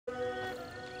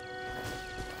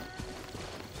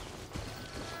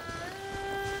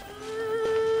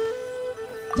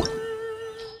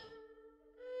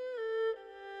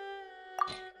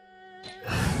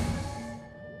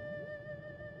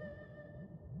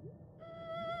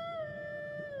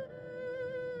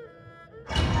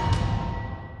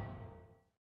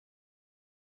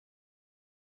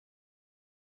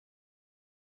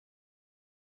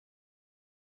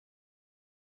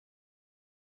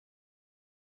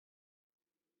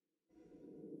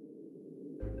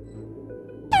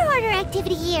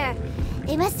activity here.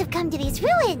 They must have come to these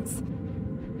ruins.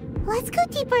 Let's go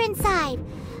deeper inside.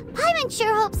 Paimon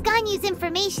sure hopes Ganyu's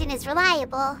information is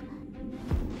reliable.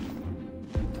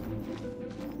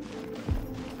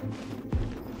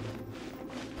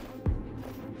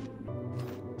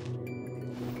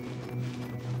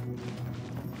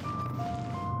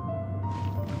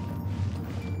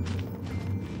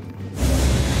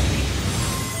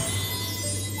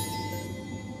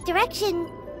 Direction,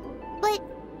 but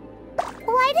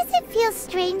why does it feel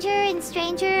stranger and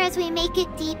stranger as we make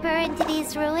it deeper into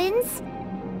these ruins?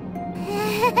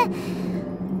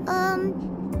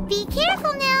 Be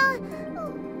careful now.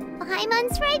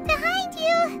 Paimon's right behind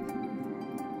you.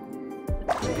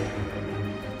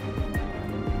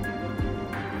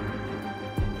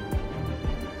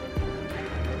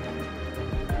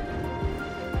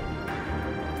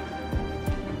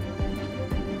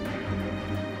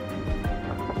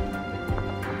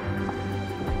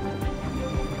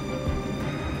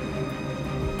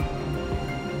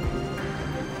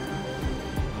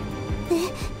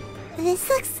 This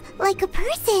looks like a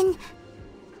person.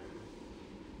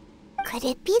 Could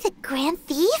it be the Grand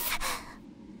Thief?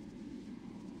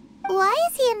 Why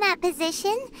is he in that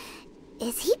position?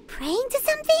 Is he praying to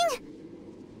something?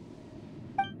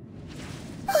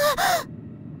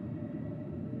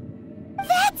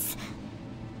 That's...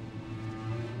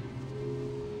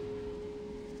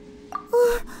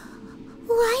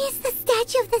 Why is the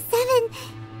Statue of the Seven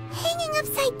hanging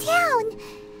upside down?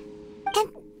 And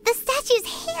the statue's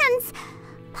hands...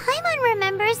 Paimon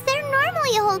remembers they're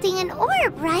normally holding an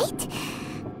orb, right?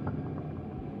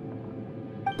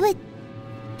 But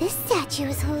this statue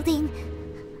is holding...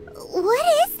 What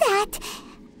is that?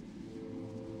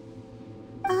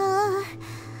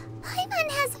 Paimon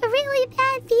has a really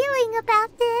bad feeling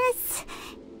about this.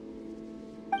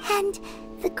 And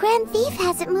the Grand Thief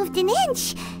hasn't moved an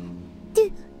inch.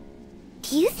 Do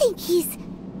you think he's...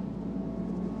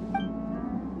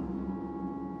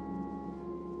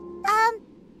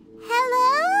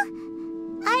 Hello?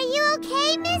 Are you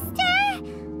okay, mister?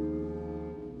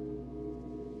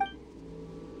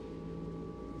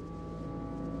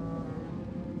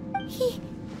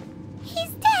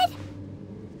 He's dead.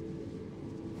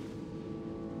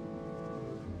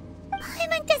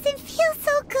 Paimon doesn't feel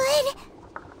so good.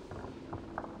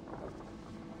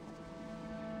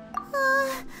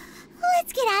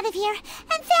 Let's get out of here,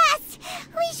 and fast!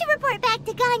 We should report back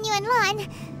to Ganyu and Lon.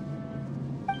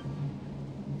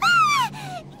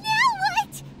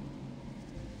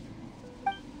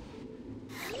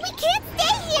 We can't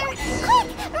stay here! Quick,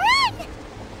 run!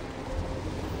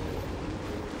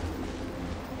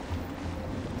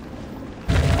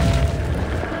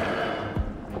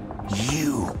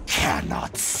 You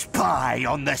cannot spy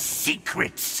on the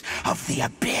secrets of the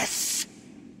Abyss.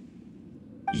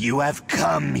 You have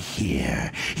come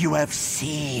here. You have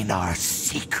seen our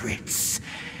secrets.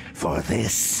 For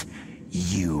this,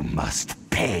 you must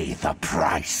pay the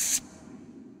price.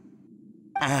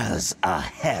 As a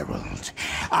herald,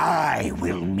 I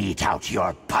will mete out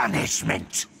your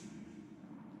punishment.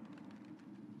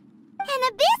 An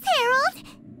Abyss Herald?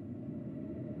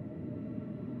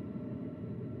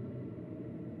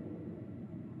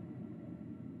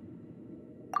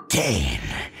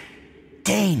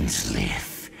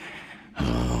 Dainsleif.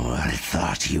 Oh, I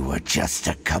thought you were just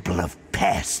a couple of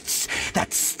pests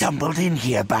that stumbled in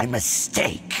here by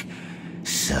mistake.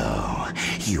 So,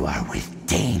 you are with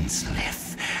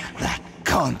Dainsleif, that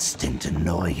constant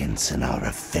annoyance in our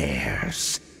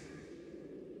affairs.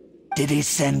 Did he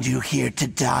send you here to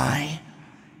die?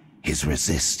 His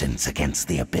resistance against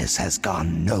the Abyss has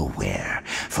gone nowhere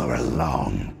for a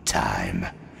long time.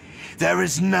 There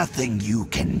is nothing you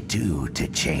can do to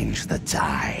change the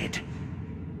tide.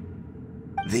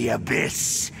 The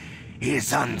Abyss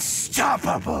is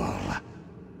unstoppable.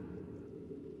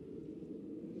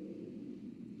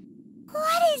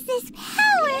 What is this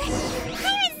power?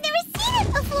 Paimon's never seen it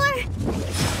before.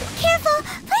 Careful,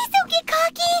 please don't get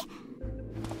cocky.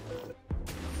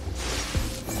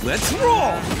 Let's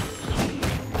roll!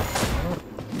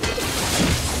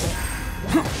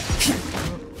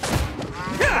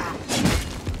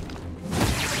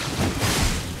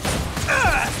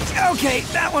 Okay,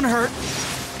 that one hurt.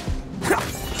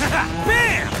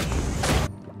 Bam!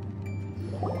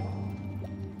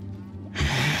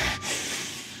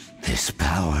 This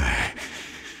power,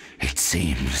 it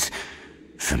seems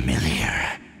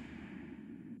familiar.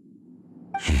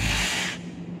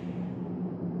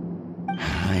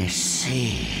 I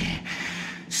see.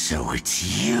 So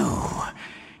it's you.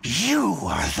 You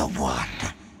are the one.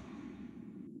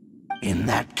 In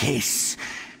that case,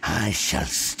 I shall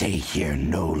stay here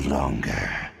no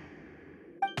longer.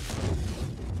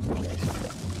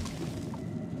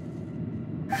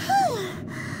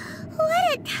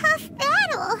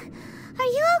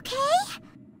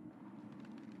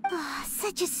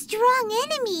 such a strong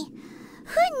enemy.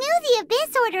 Who knew the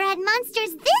Abyss Order had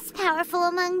monsters this powerful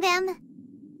among them?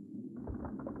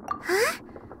 Huh?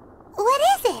 What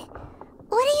is it?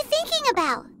 What are you thinking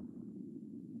about?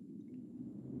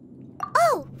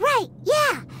 Oh, right,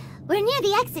 yeah. We're near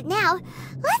the exit now.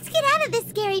 Let's get out of this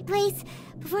scary place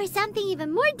before something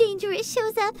even more dangerous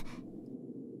shows up.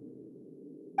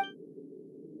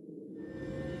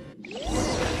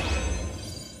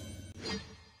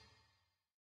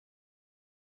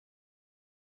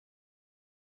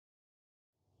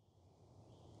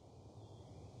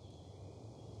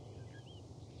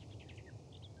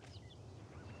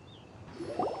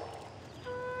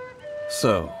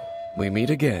 So, we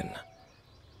meet again.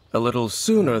 A little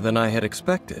sooner than I had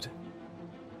expected.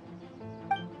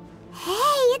 Hey,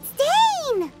 it's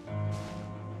Dane!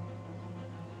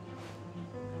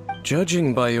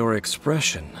 Judging by your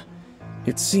expression,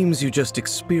 it seems you just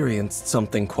experienced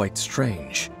something quite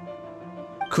strange.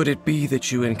 Could it be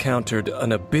that you encountered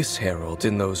an Abyss Herald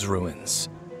in those ruins?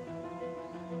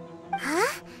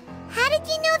 Huh? How did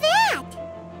you know that?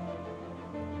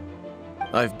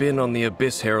 I've been on the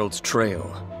Abyss Herald's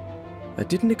trail. I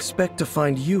didn't expect to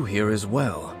find you here as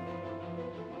well.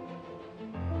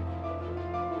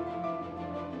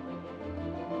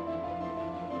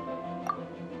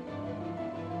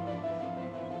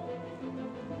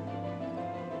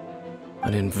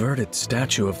 An inverted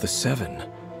statue of the Seven,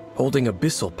 holding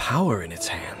abyssal power in its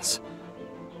hands.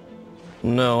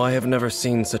 No, I have never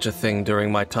seen such a thing during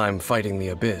my time fighting the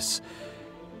Abyss,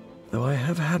 though I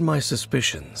have had my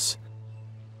suspicions.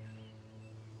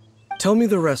 Tell me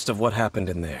the rest of what happened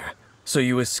in there. So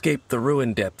you escaped the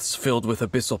ruin depths filled with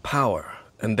abyssal power,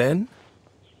 and then?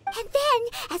 And then,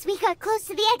 as we got close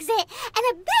to the exit, an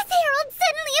Abyss Herald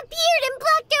suddenly appeared and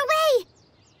blocked our way!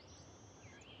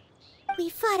 We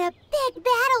fought a big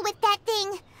battle with that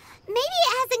thing. Maybe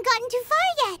it hasn't gotten too far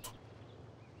yet.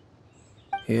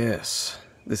 Yes,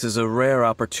 this is a rare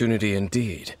opportunity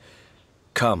indeed.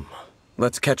 Come,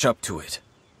 let's catch up to it.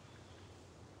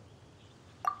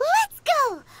 Let's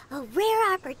go! A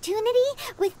rare opportunity?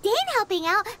 With Dane helping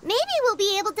out, maybe we'll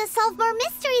be able to solve more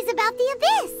mysteries about the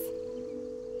Abyss.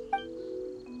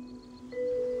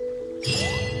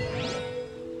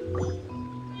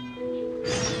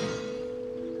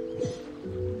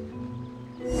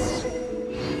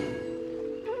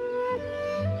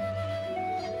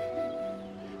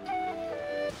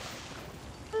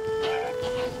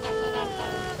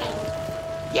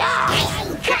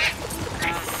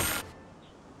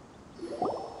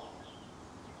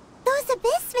 Those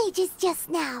Abyss mages just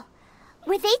now.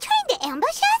 Were they trying to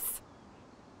ambush us?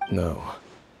 No.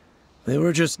 They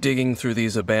were just digging through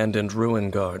these abandoned ruin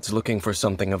guards looking for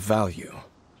something of value.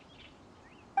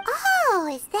 Oh,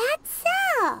 is that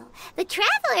so? The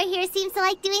Traveler here seems to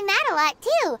like doing that a lot,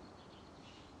 too.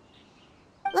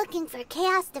 Looking for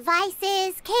chaos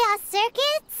devices, chaos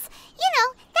circuits, you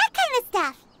know, that kind of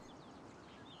stuff.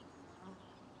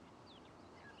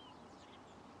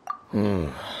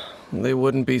 They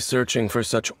wouldn't be searching for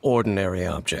such ordinary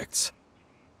objects.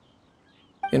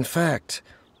 In fact,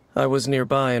 I was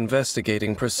nearby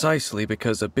investigating precisely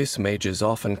because Abyss mages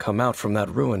often come out from that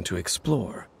ruin to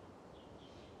explore.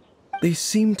 They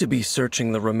seem to be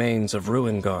searching the remains of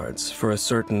ruin guards for a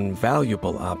certain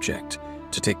valuable object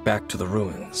to take back to the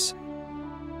ruins.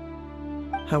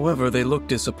 However, they look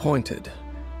disappointed,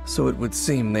 so it would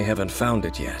seem they haven't found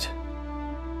it yet.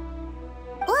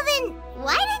 Well then,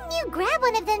 why didn't you grab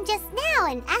one of them just now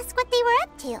and ask what they were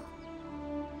up to?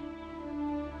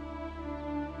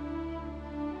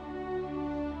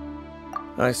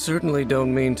 I certainly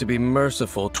don't mean to be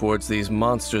merciful towards these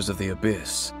monsters of the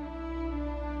Abyss.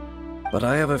 But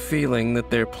I have a feeling that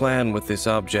their plan with this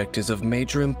object is of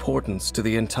major importance to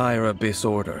the entire Abyss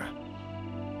Order.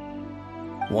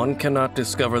 One cannot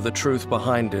discover the truth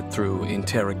behind it through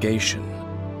interrogation.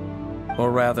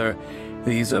 Or rather,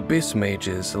 these Abyss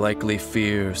mages likely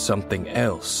fear something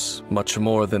else much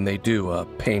more than they do a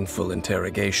painful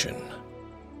interrogation.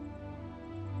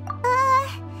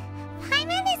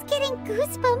 Paimon is getting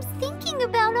goosebumps thinking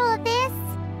about all of this.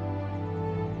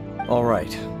 All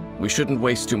right, we shouldn't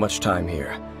waste too much time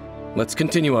here. Let's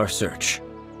continue our search.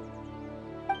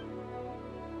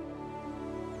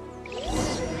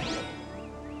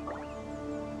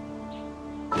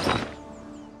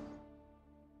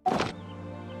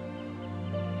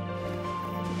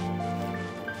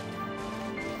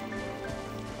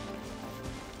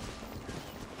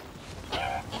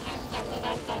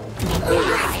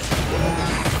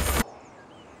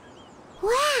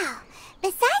 Wow!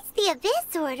 Besides the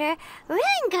Abyss Order,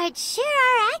 ruin guards sure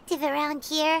are active around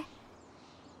here.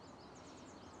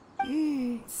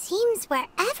 Seems wherever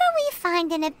we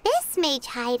find an Abyss Mage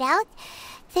hideout,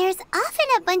 there's often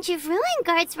a bunch of ruin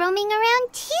guards roaming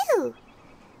around too.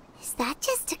 Is that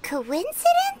just a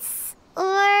coincidence?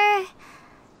 Or...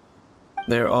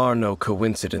 There are no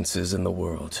coincidences in the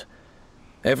world.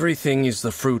 Everything is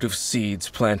the fruit of seeds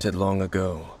planted long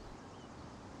ago.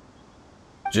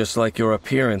 Just like your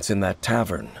appearance in that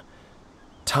tavern,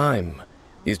 time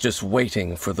is just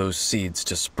waiting for those seeds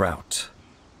to sprout.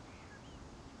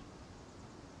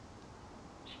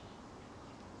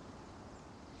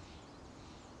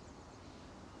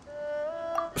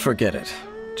 Forget it.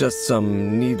 Just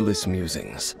some needless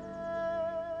musings.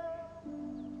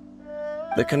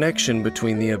 The connection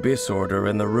between the Abyss Order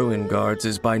and the Ruin Guards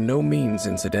is by no means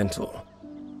incidental.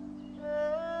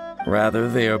 Rather,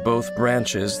 they are both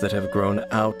branches that have grown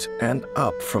out and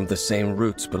up from the same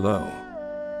roots below.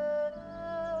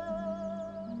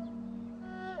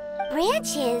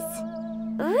 Branches?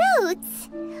 Roots?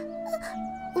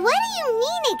 What do you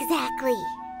mean exactly?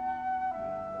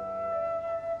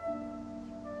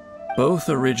 Both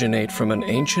originate from an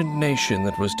ancient nation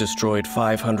that was destroyed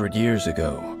 500 years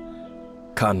ago,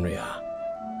 Khaenri'ah.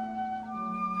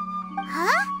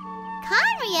 Huh?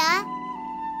 Khaenri'ah?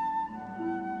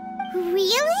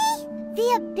 Really?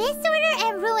 The Abyss Order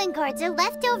and Ruin Guards are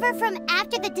left over from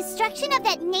after the destruction of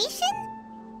that nation?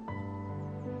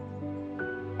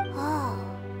 Oh,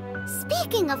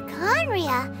 speaking of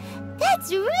Khaenri'ah,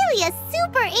 that's really a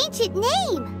super ancient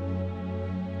name!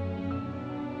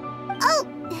 Oh,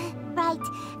 right.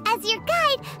 As your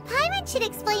guide, Paimon should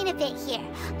explain a bit here.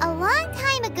 A long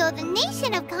time ago, the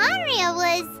nation of Khaenri'ah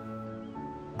was...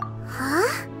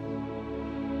 Huh?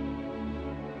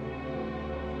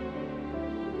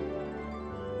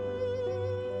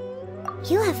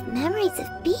 You have memories of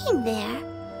being there.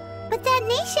 But that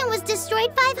nation was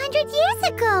destroyed 500 years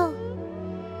ago!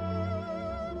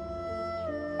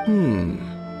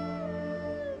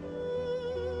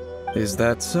 Is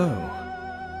that so?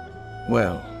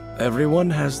 Well, everyone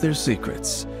has their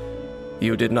secrets.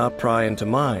 You did not pry into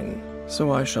mine,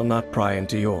 so I shall not pry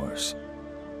into yours.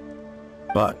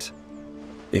 But,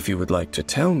 if you would like to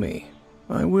tell me,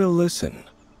 I will listen.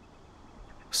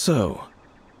 So,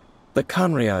 the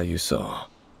Khaenri'ah you saw,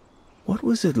 what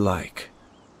was it like?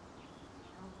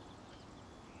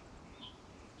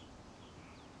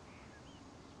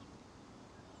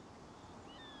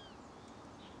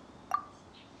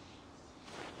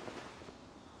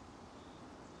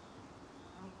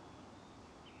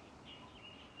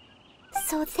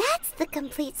 So that's the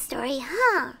complete story,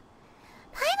 huh?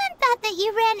 Paimon thought that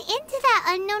you ran into that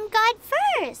unknown god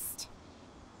first.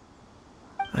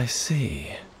 I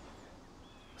see.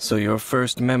 So your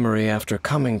first memory after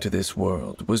coming to this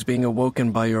world was being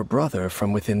awoken by your brother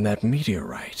from within that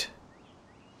meteorite.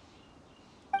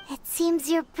 It seems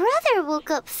your brother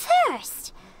woke up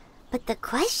first. But the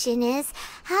question is,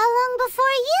 how long before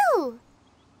you?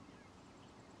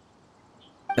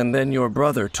 And then your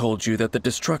brother told you that the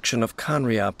destruction of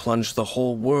Khaenri'ah plunged the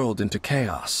whole world into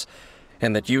chaos,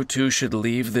 and that you two should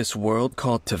leave this world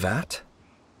called Teyvat?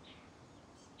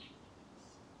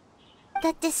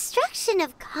 The destruction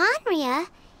of Khaenri'ah?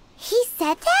 He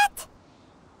said that?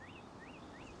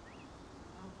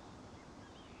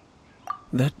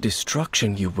 That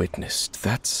destruction you witnessed,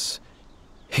 that's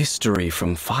history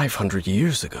from 500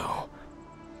 years ago.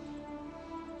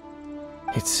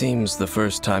 It seems the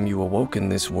first time you awoke in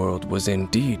this world was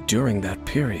indeed during that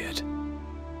period.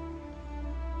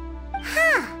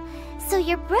 Huh. So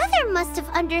your brother must have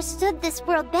understood this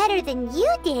world better than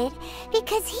you did,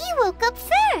 because he woke up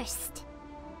first.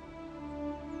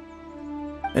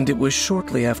 And it was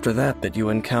shortly after that that you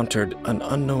encountered an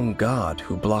unknown god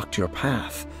who blocked your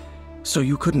path, so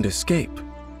you couldn't escape.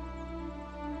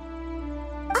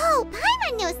 Oh,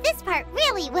 Paimon knows this part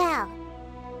really well.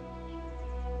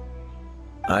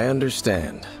 I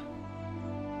understand.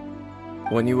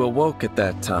 When you awoke at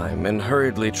that time and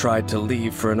hurriedly tried to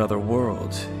leave for another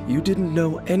world, you didn't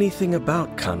know anything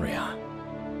about Khaenri'ah.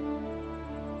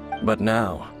 But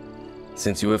now,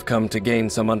 since you have come to gain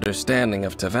some understanding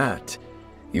of Teyvat,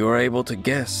 you are able to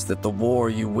guess that the war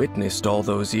you witnessed all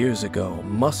those years ago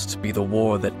must be the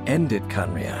war that ended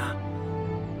Khaenri'ah.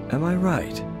 Am I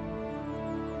right?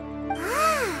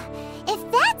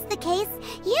 If that's the case,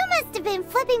 you must have been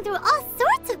flipping through all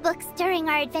sorts of books during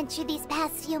our adventure these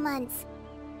past few months.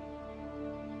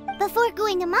 Before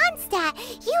going to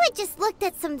Mondstadt, you had just looked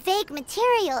at some vague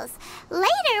materials.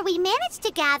 Later, we managed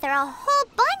to gather a whole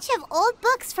bunch of old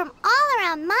books from all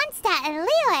around Mondstadt and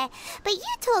Liyue, but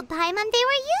you told Paimon they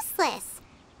were useless.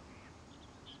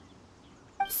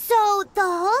 So, the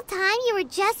whole time you were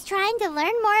just trying to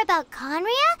learn more about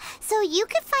Conria so you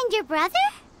could find your brother?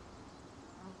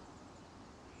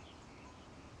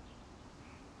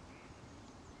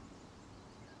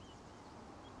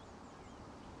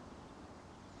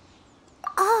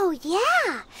 Oh,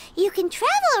 yeah! You can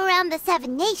travel around the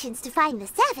 7 nations to find the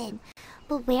 7.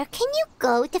 But where can you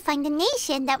go to find a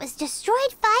nation that was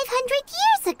destroyed 500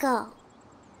 years ago?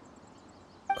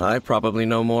 I probably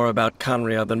know more about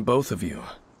Conria than both of you.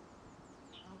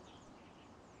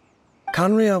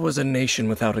 Conria was a nation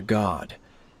without a god.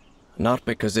 Not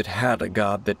because it had a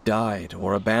god that died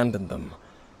or abandoned them,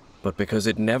 but because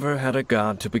it never had a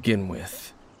god to begin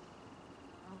with.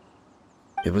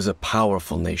 It was a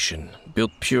powerful nation,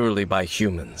 built purely by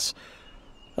humans.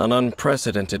 An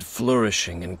unprecedented,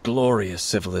 flourishing, and glorious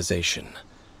civilization.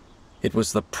 It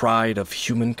was the pride of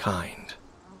humankind.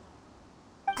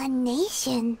 A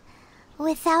nation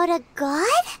without a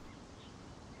god?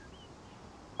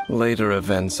 Later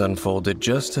events unfolded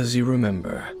just as you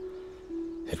remember.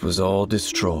 It was all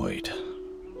destroyed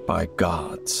by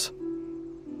gods.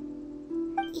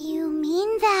 You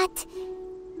mean that...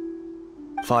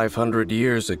 500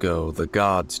 years ago, the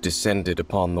gods descended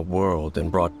upon the world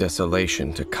and brought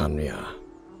desolation to Conria.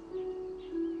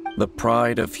 The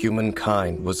pride of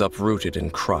humankind was uprooted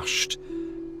and crushed,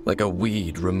 like a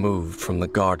weed removed from the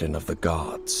garden of the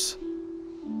gods.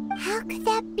 How could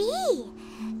that be?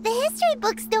 The history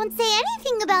books don't say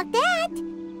anything about that.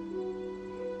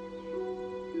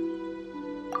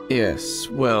 Yes,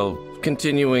 well,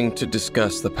 continuing to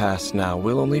discuss the past now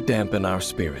will only dampen our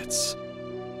spirits.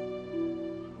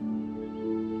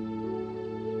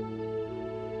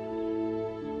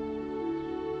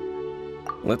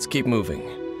 Let's keep moving.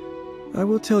 I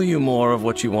will tell you more of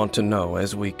what you want to know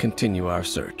as we continue our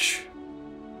search.